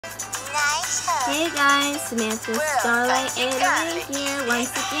Hey guys, Samantha Starlight 88 here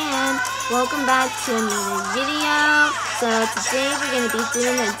once again. Welcome back to another video. So today we're going to be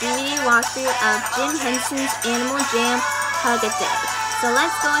doing a DVD walkthrough of Jim Henson's Animal Jam Hug-A-Day. So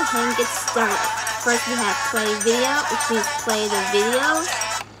let's go ahead and get started. First we have play video, which means play the video.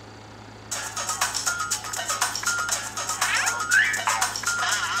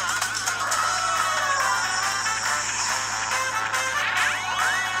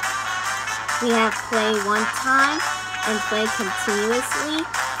 We have play one time and play continuously.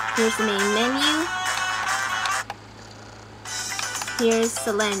 Here's the main menu. Here's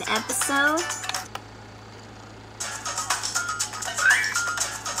select an episode.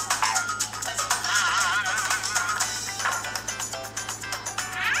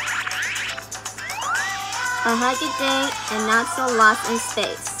 A Hug-A-Day and Not So Lost in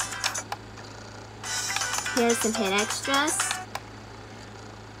Space. Here's some hit extras.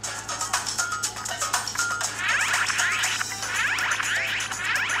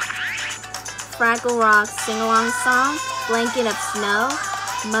 Fraggle Rock sing-along song, Blanket of Snow,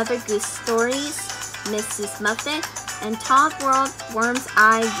 Mother Goose Stories, Mrs. Muffet, and Toddworld Worm's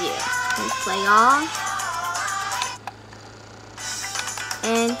Eye View. And play all.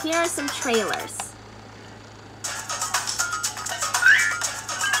 And here are some trailers.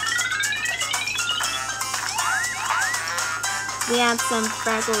 We have some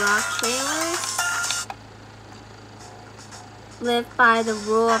Fraggle Rock trailers. Live by the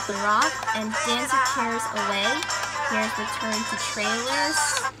rule of the rock and dance your cares away. Here's Return to Trailers.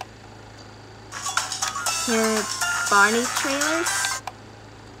 Here are Barney Trailers.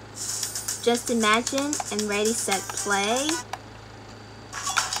 Just Imagine and Ready, Set, Play.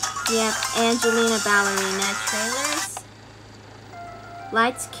 We have Angelina Ballerina Trailers.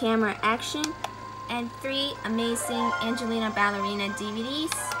 Lights, Camera, Action. And 3 amazing Angelina Ballerina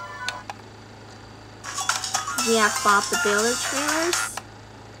DVDs. We have Bob the Builder trailers,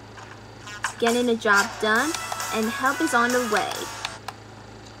 Getting the Job Done, and Help is on the Way.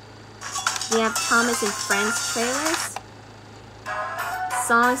 We have Thomas and Friends trailers,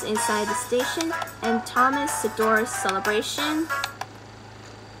 Songs Inside the Station, and Thomas Sador's Celebration.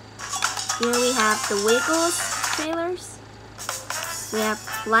 Here we have The Wiggles trailers. We have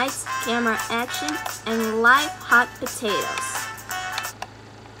Lights, Camera, Action, and Live Hot Potatoes.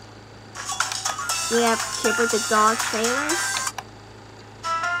 We have Kipper The Dog Trailers.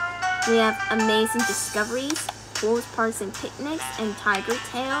 We have Amazing Discoveries, Wolves, Parks and Picnics, and Tiger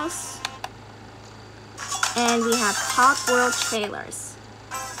Tales. And we have Toddworld Trailers.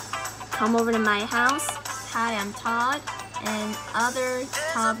 Come Over to My House, Hi, I'm Todd, and other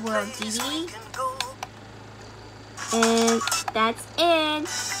Toddworld DVD. And that's it.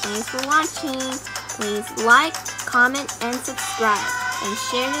 Thanks for watching. Please like, comment, and subscribe. And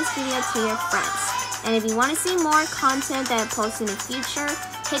share this video to your friends. And if you want to see more content that I post in the future,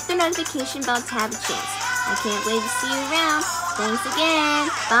 hit the notification bell to have a chance. I can't wait to see you around. Thanks again.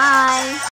 Bye.